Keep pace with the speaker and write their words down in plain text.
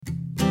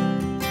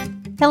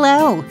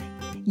Hello!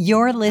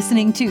 You're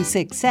listening to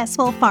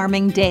Successful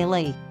Farming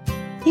Daily.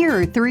 Here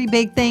are 3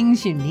 big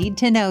things you need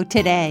to know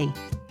today.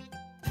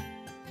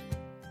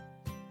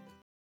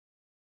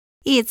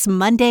 It's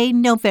Monday,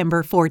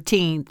 November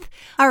 14th.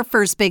 Our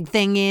first big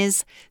thing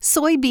is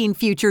soybean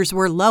futures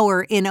were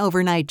lower in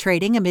overnight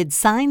trading amid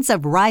signs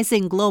of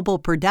rising global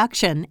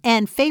production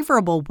and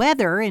favorable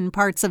weather in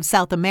parts of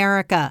South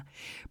America.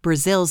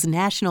 Brazil's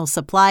national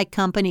supply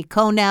company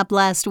CONAB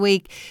last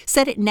week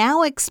said it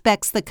now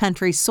expects the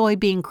country's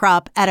soybean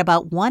crop at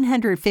about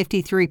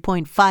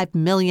 153.5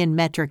 million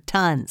metric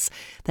tons.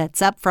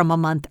 That's up from a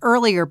month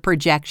earlier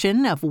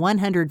projection of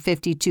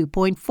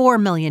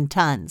 152.4 million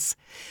tons.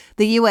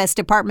 The U.S.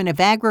 Department of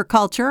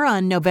Agriculture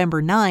on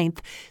November 9th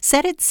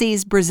said it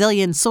sees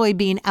Brazilian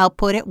soybean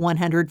output at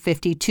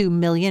 152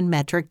 million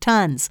metric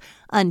tons,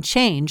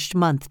 unchanged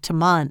month to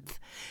month.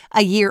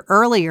 A year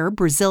earlier,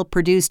 Brazil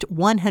produced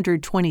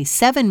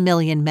 127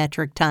 million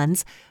metric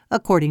tons,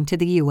 according to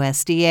the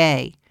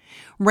USDA.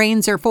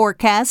 Rains are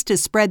forecast to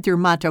spread through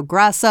Mato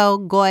Grosso,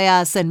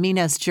 Goiás, and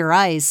Minas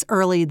Gerais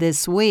early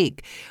this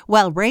week,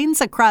 while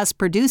rains across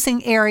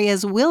producing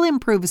areas will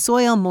improve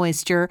soil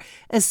moisture,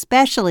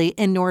 especially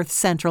in north,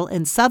 central,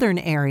 and southern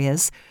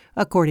areas,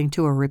 according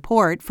to a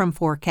report from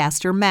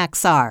forecaster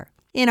Maxar.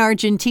 In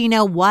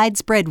Argentina,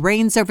 widespread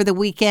rains over the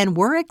weekend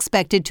were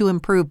expected to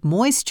improve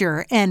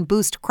moisture and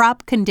boost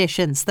crop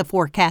conditions, the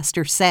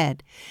forecaster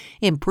said.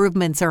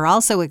 Improvements are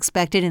also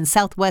expected in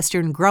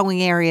southwestern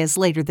growing areas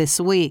later this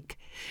week.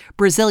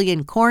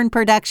 Brazilian corn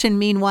production,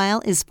 meanwhile,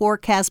 is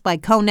forecast by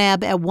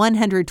CONAB at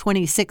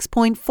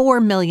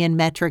 126.4 million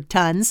metric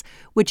tons,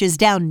 which is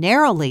down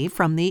narrowly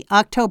from the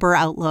October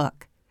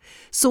outlook.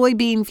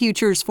 Soybean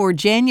futures for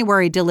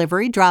January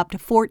delivery dropped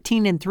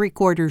 14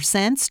 3/4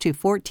 cents to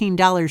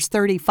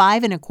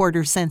 $14.35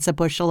 1/4 cents a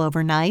bushel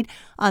overnight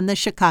on the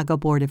Chicago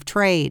Board of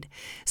Trade.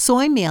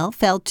 Soy meal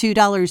fell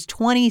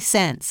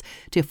 $2.20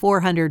 to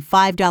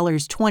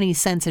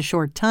 $405.20 a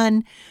short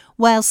ton,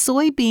 while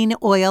soybean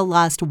oil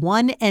lost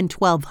 1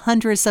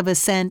 12/100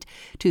 cent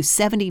to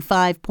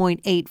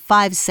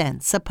 75.85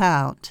 cents a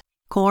pound.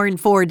 Corn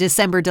for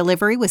December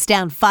delivery was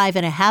down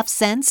 5.5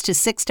 cents to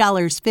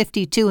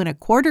 $6.52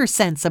 1/4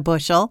 cents a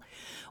bushel.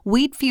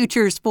 Wheat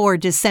futures for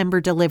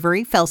December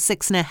delivery fell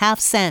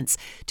 6.5 cents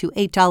to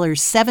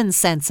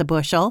 $8.07 a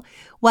bushel,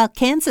 while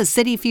Kansas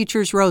City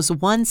futures rose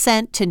 1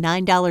 cent to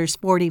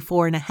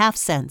 $9.44 1/2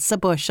 cents a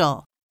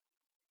bushel.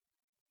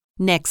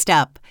 Next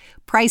up,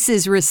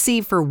 prices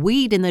received for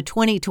wheat in the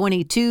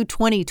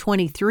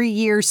 2022-2023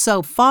 year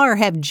so far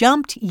have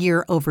jumped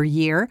year over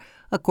year,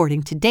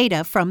 according to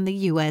data from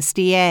the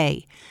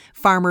USDA.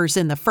 Farmers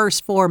in the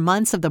first 4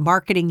 months of the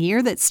marketing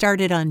year that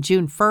started on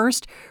June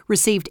 1st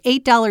received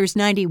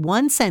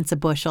 $8.91 a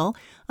bushel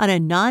on a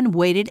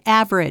non-weighted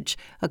average,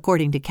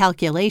 according to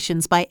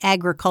calculations by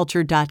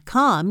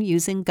agriculture.com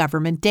using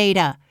government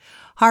data.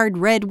 Hard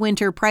red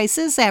winter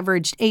prices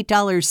averaged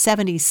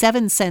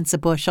 $8.77 a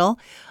bushel,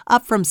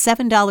 up from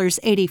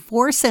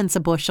 $7.84 a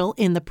bushel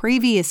in the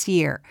previous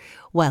year,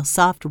 while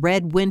soft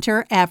red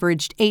winter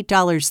averaged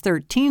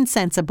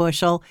 $8.13 a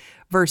bushel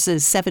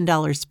versus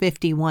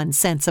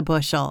 $7.51 a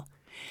bushel.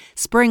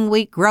 Spring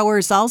wheat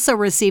growers also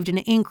received an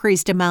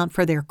increased amount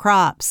for their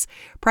crops.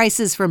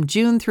 Prices from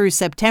June through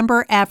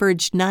September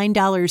averaged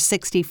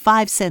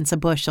 $9.65 a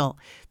bushel,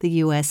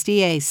 the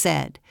USDA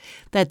said.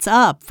 That's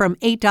up from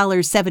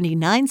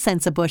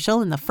 $8.79 a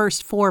bushel in the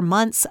first 4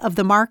 months of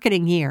the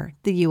marketing year,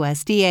 the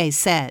USDA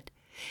said.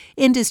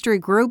 Industry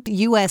group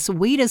U.S.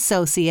 Wheat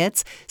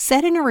Associates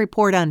said in a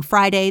report on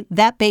Friday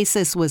that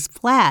basis was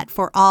flat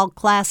for all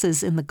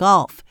classes in the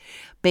Gulf.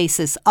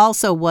 Basis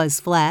also was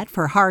flat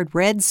for hard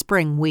red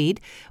spring wheat,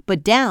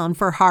 but down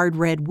for hard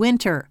red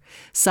winter.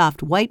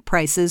 Soft white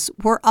prices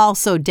were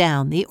also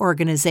down, the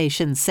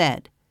organization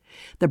said.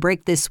 The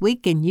break this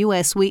week in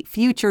U.S. wheat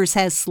futures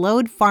has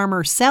slowed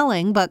farmer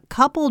selling, but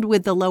coupled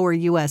with the lower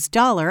U.S.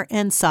 dollar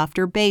and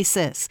softer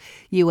basis,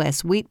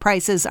 U.S. wheat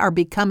prices are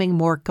becoming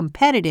more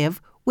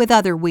competitive with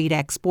other wheat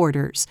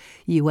exporters,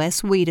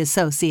 U.S. Wheat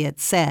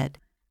Associates said.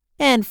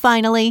 And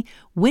finally,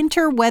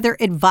 winter weather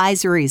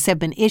advisories have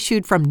been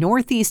issued from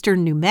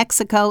northeastern New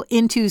Mexico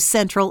into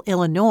central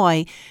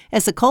Illinois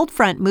as a cold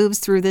front moves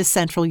through the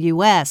central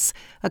U.S.,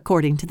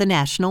 according to the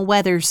National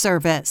Weather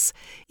Service.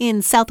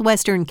 In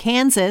southwestern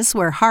Kansas,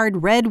 where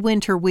hard red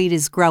winter wheat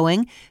is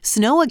growing,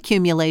 snow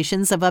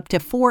accumulations of up to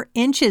 4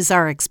 inches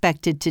are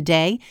expected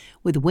today,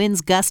 with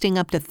winds gusting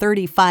up to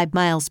 35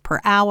 miles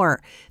per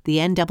hour, the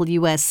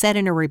NWS said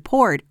in a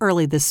report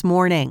early this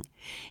morning.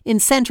 In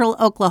central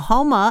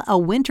Oklahoma, a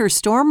winter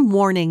storm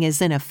warning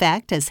is in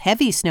effect as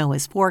heavy snow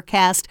is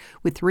forecast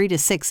with 3 to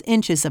 6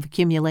 inches of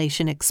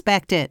accumulation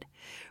expected.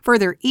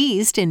 Further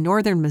east in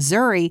northern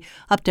Missouri,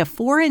 up to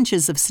 4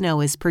 inches of snow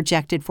is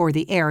projected for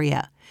the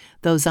area.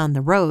 Those on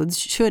the roads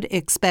should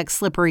expect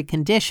slippery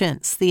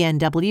conditions, the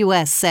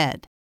NWS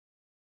said.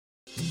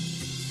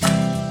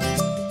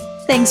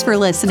 Thanks for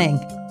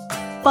listening.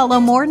 Follow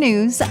more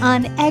news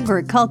on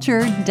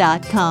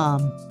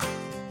agriculture.com.